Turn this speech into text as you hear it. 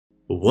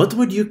What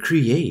would you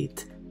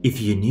create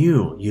if you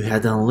knew you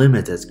had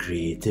unlimited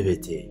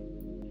creativity?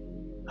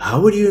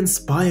 How would you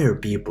inspire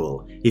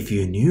people if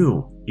you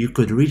knew you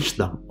could reach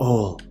them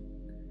all?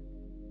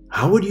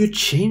 How would you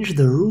change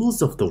the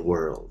rules of the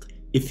world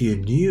if you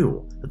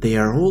knew they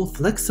are all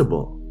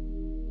flexible?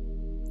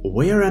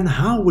 Where and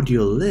how would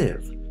you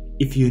live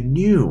if you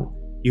knew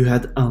you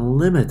had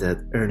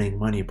unlimited earning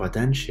money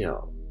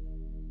potential?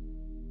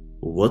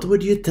 What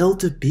would you tell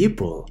to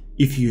people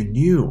if you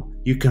knew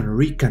you can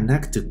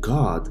reconnect to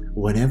God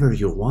whenever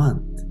you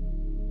want?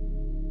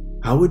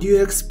 How would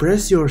you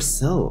express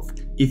yourself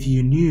if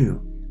you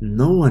knew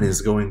no one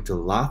is going to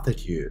laugh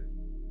at you?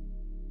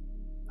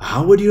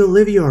 How would you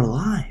live your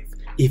life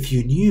if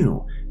you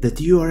knew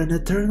that you are an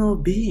eternal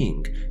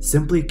being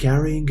simply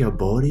carrying a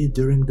body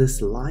during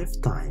this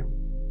lifetime?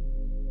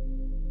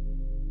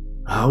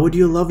 How would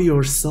you love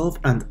yourself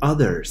and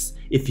others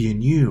if you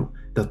knew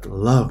that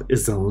love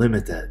is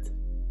unlimited?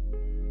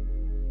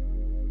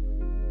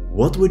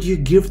 What would you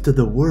give to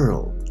the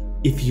world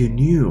if you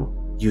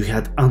knew you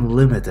had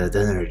unlimited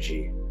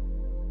energy?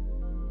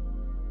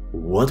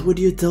 What would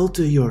you tell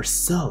to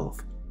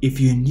yourself if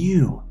you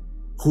knew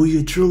who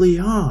you truly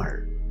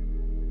are?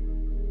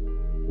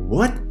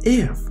 What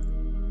if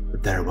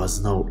there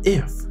was no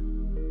if?